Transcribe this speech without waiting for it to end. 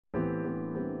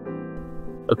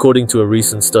According to a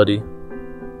recent study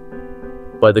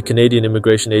by the Canadian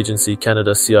immigration agency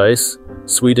CanadaCIS,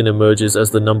 Sweden emerges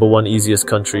as the #1 easiest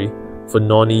country for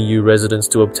non-EU residents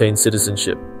to obtain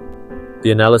citizenship.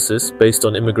 The analysis, based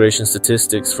on immigration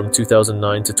statistics from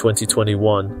 2009 to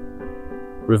 2021,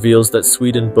 reveals that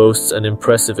Sweden boasts an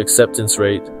impressive acceptance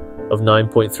rate of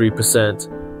 9.3%,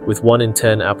 with 1 in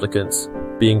 10 applicants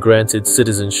being granted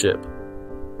citizenship.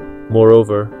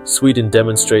 Moreover, Sweden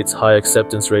demonstrates high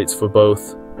acceptance rates for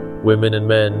both women and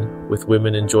men, with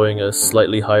women enjoying a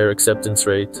slightly higher acceptance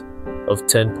rate of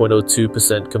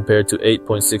 10.02% compared to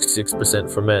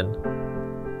 8.66% for men.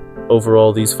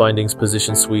 Overall, these findings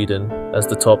position Sweden as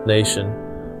the top nation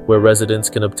where residents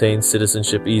can obtain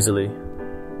citizenship easily.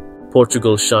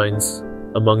 Portugal shines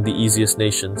among the easiest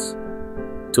nations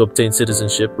to obtain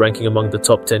citizenship, ranking among the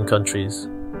top 10 countries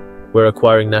where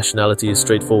acquiring nationality is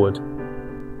straightforward.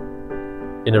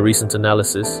 In a recent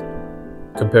analysis,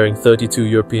 comparing 32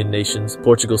 European nations,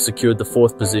 Portugal secured the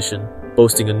 4th position,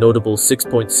 boasting a notable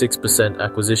 6.6%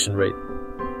 acquisition rate.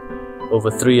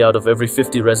 Over 3 out of every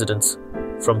 50 residents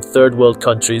from third world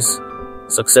countries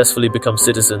successfully become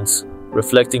citizens,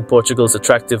 reflecting Portugal's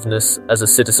attractiveness as a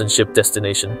citizenship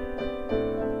destination.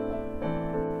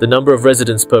 The number of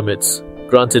residence permits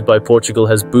granted by Portugal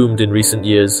has boomed in recent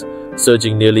years,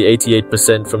 surging nearly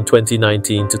 88% from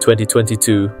 2019 to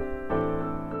 2022.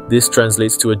 This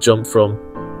translates to a jump from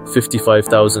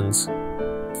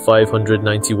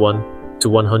 55,591 to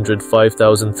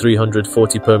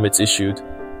 105,340 permits issued.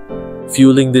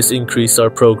 Fueling this increase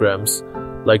are programs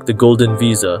like the Golden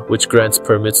Visa, which grants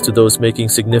permits to those making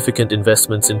significant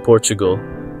investments in Portugal,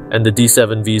 and the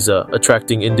D7 Visa,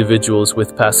 attracting individuals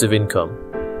with passive income.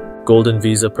 Golden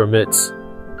Visa permits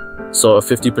saw a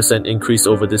 50% increase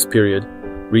over this period,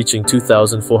 reaching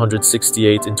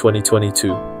 2,468 in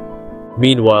 2022.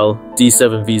 Meanwhile,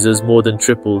 D7 visas more than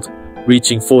tripled,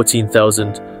 reaching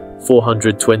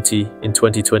 14,420 in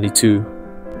 2022.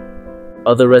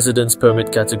 Other residence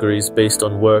permit categories based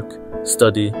on work,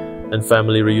 study, and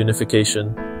family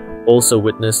reunification also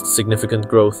witnessed significant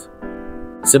growth.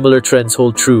 Similar trends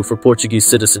hold true for Portuguese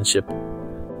citizenship.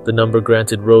 The number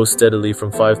granted rose steadily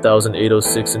from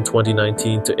 5,806 in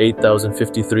 2019 to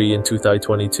 8,053 in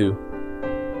 2022.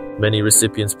 Many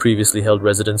recipients previously held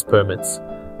residence permits,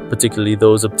 particularly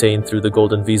those obtained through the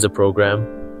Golden Visa program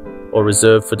or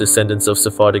reserved for descendants of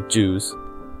Sephardic Jews.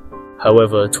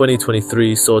 However,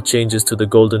 2023 saw changes to the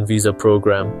Golden Visa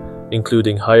program,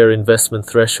 including higher investment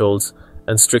thresholds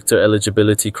and stricter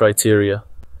eligibility criteria.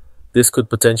 This could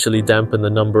potentially dampen the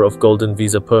number of Golden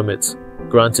Visa permits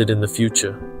granted in the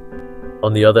future.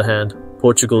 On the other hand,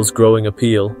 Portugal's growing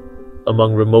appeal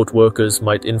among remote workers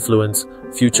might influence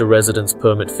future residence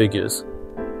permit figures.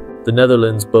 The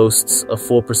Netherlands boasts a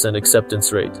 4%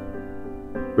 acceptance rate,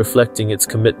 reflecting its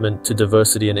commitment to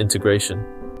diversity and integration.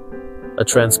 A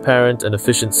transparent and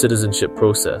efficient citizenship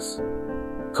process,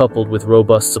 coupled with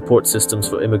robust support systems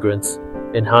for immigrants,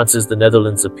 enhances the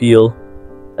Netherlands' appeal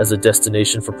as a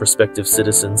destination for prospective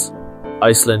citizens.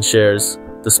 Iceland shares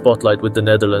the spotlight with the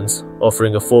Netherlands,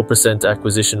 offering a 4%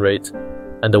 acquisition rate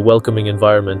and a welcoming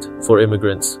environment for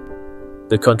immigrants.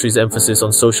 The country's emphasis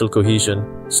on social cohesion,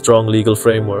 strong legal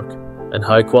framework, and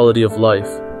high quality of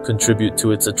life contribute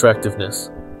to its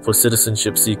attractiveness for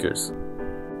citizenship seekers.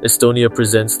 Estonia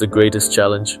presents the greatest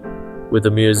challenge, with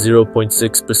a mere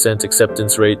 0.6%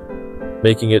 acceptance rate,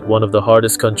 making it one of the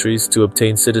hardest countries to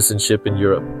obtain citizenship in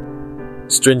Europe.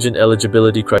 Stringent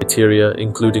eligibility criteria,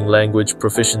 including language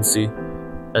proficiency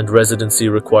and residency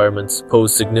requirements,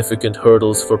 pose significant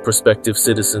hurdles for prospective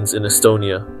citizens in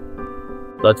Estonia.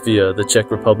 Latvia, the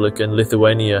Czech Republic, and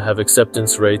Lithuania have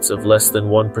acceptance rates of less than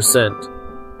 1%,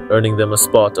 earning them a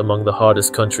spot among the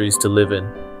hardest countries to live in.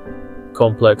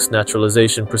 Complex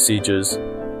naturalization procedures,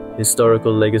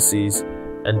 historical legacies,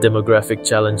 and demographic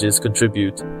challenges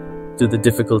contribute to the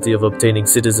difficulty of obtaining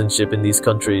citizenship in these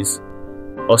countries.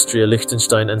 Austria,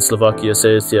 Liechtenstein, and Slovakia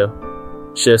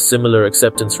share similar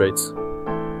acceptance rates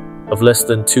of less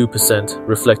than 2%,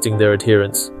 reflecting their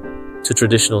adherence to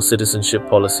traditional citizenship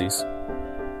policies.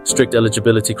 Strict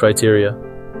eligibility criteria,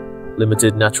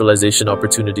 limited naturalization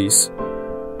opportunities,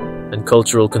 and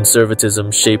cultural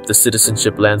conservatism shape the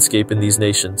citizenship landscape in these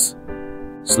nations.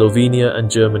 Slovenia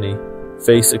and Germany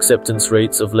face acceptance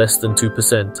rates of less than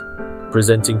 2%,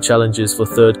 presenting challenges for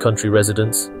third country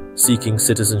residents seeking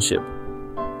citizenship.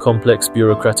 Complex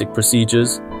bureaucratic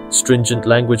procedures, stringent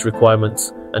language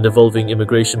requirements, and evolving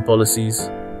immigration policies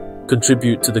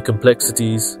contribute to the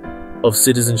complexities of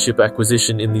citizenship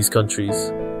acquisition in these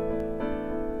countries.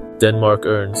 Denmark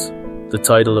earns the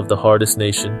title of the hardest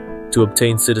nation to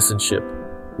obtain citizenship,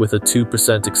 with a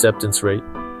 2% acceptance rate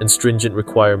and stringent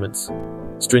requirements.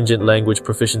 stringent language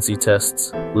proficiency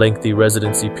tests, lengthy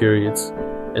residency periods,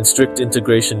 and strict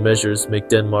integration measures make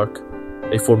Denmark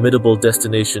a formidable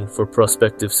destination for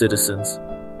prospective citizens.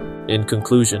 In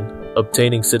conclusion,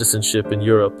 obtaining citizenship in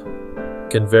Europe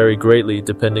can vary greatly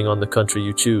depending on the country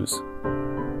you choose.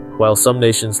 While some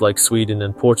nations like Sweden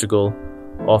and Portugal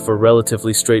offer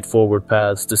relatively straightforward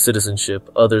paths to citizenship,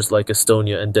 others like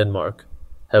Estonia and Denmark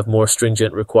have more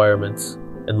stringent requirements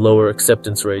and lower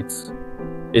acceptance rates.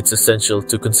 It's essential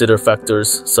to consider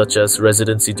factors such as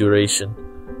residency duration,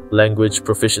 language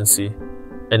proficiency,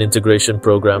 and integration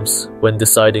programs when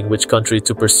deciding which country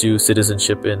to pursue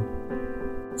citizenship in.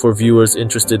 For viewers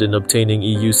interested in obtaining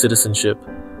EU citizenship,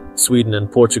 Sweden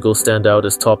and Portugal stand out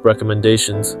as top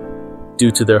recommendations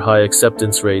due to their high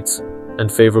acceptance rates and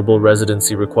favorable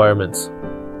residency requirements.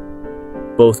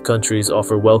 Both countries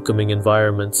offer welcoming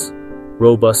environments,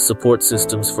 robust support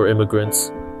systems for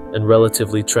immigrants, and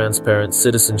relatively transparent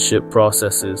citizenship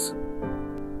processes.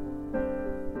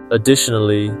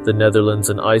 Additionally, the Netherlands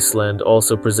and Iceland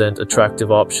also present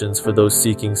attractive options for those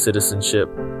seeking citizenship,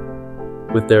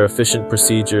 with their efficient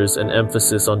procedures and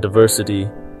emphasis on diversity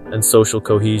and social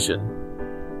cohesion.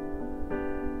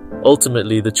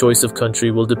 Ultimately, the choice of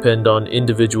country will depend on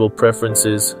individual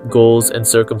preferences, goals, and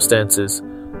circumstances,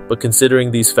 but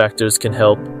considering these factors can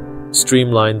help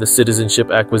streamline the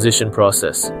citizenship acquisition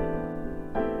process.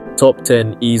 Top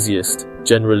 10 easiest,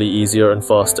 generally easier and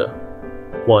faster.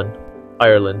 1.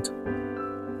 Ireland.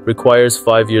 Requires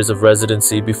 5 years of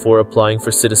residency before applying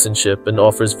for citizenship and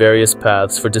offers various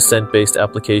paths for descent-based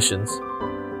applications.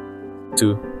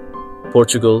 2.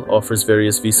 Portugal offers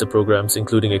various visa programs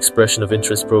including Expression of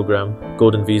Interest Program,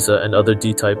 Golden Visa, and other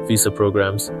D-type visa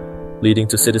programs, leading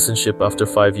to citizenship after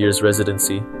 5 years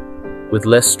residency, with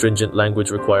less stringent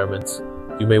language requirements.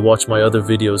 You may watch my other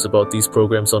videos about these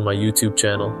programs on my YouTube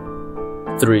channel.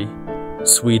 3.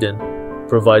 Sweden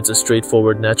provides a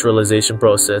straightforward naturalization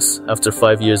process after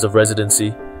 5 years of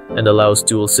residency and allows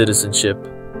dual citizenship.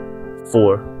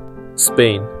 4.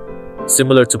 Spain,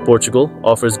 similar to Portugal,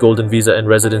 offers Golden Visa and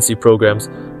residency programs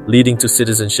leading to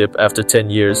citizenship after 10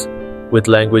 years, with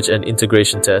language and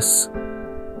integration tests.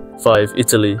 5.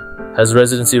 Italy has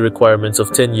residency requirements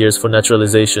of 10 years for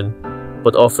naturalization,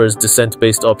 but offers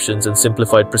descent-based options and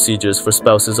simplified procedures for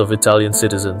spouses of Italian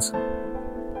citizens.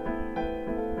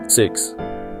 6.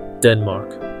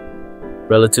 Denmark.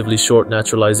 Relatively short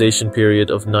naturalization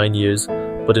period of 9 years,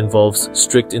 but involves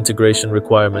strict integration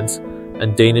requirements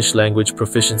and Danish language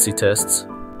proficiency tests.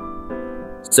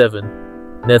 7.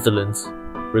 Netherlands.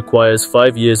 Requires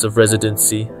 5 years of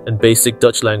residency and basic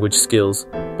Dutch language skills,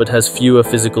 but has fewer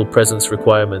physical presence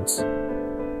requirements.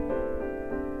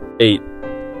 8.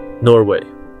 Norway.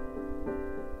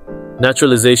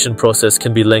 Naturalization process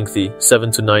can be lengthy,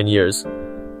 7 to 9 years,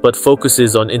 but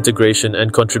focuses on integration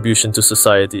and contribution to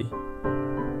society.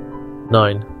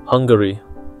 9. Hungary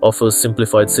offers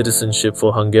simplified citizenship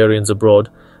for Hungarians abroad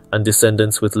and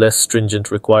descendants with less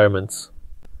stringent requirements.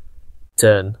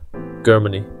 10.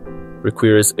 Germany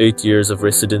requires 8 years of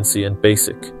residency and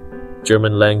basic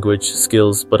German language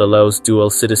skills but allows dual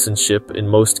citizenship in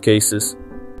most cases.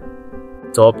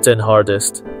 Top 10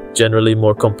 hardest, generally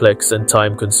more complex and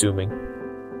time-consuming.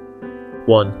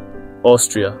 1.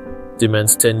 Austria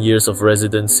demands 10 years of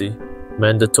residency,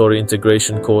 mandatory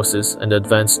integration courses, and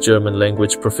advanced German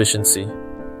language proficiency.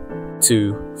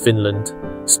 2. Finland.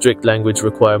 Strict language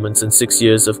requirements and 6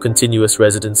 years of continuous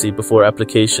residency before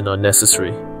application are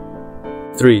necessary.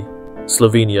 3.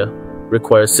 Slovenia.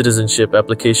 Requires citizenship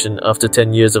application after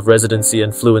 10 years of residency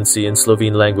and fluency in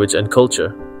Slovene language and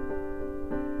culture.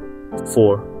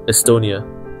 4. Estonia.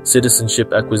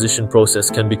 Citizenship acquisition process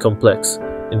can be complex,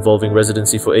 involving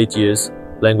residency for 8 years,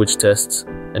 language tests,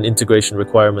 and integration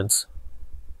requirements.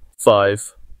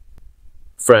 5.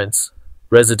 France.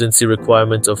 Residency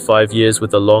requirement of 5 years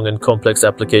with a long and complex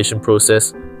application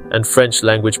process and French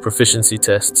language proficiency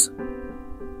tests.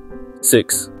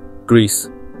 6. Greece.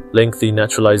 Lengthy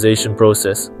naturalization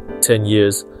process, 10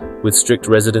 years, with strict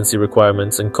residency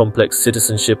requirements and complex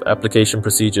citizenship application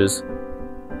procedures.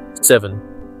 7.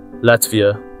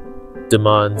 Latvia.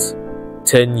 Demands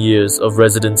 10 years of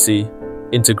residency,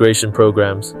 integration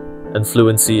programs, and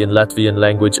fluency in Latvian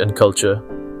language and culture.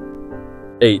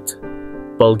 8.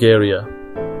 Bulgaria.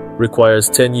 Requires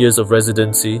 10 years of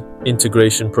residency,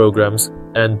 integration programs,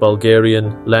 and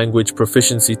Bulgarian language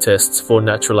proficiency tests for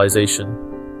naturalization.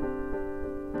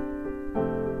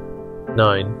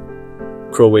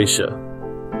 9. Croatia.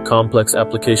 Complex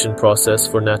application process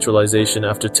for naturalization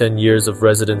after 10 years of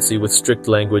residency with strict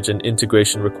language and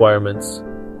integration requirements.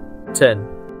 10.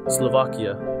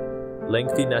 Slovakia.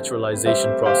 Lengthy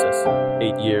naturalization process,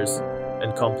 8 years,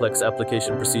 and complex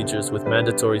application procedures with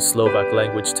mandatory Slovak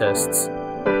language tests.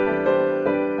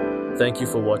 Thank you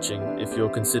for watching. If you're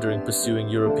considering pursuing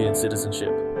European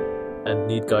citizenship and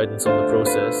need guidance on the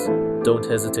process, don't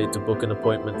hesitate to book an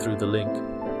appointment through the link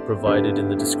provided in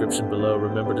the description below.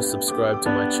 Remember to subscribe to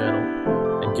my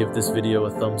channel and give this video a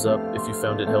thumbs up if you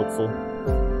found it helpful.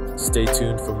 Stay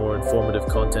tuned for more informative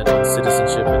content on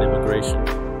citizenship and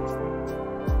immigration.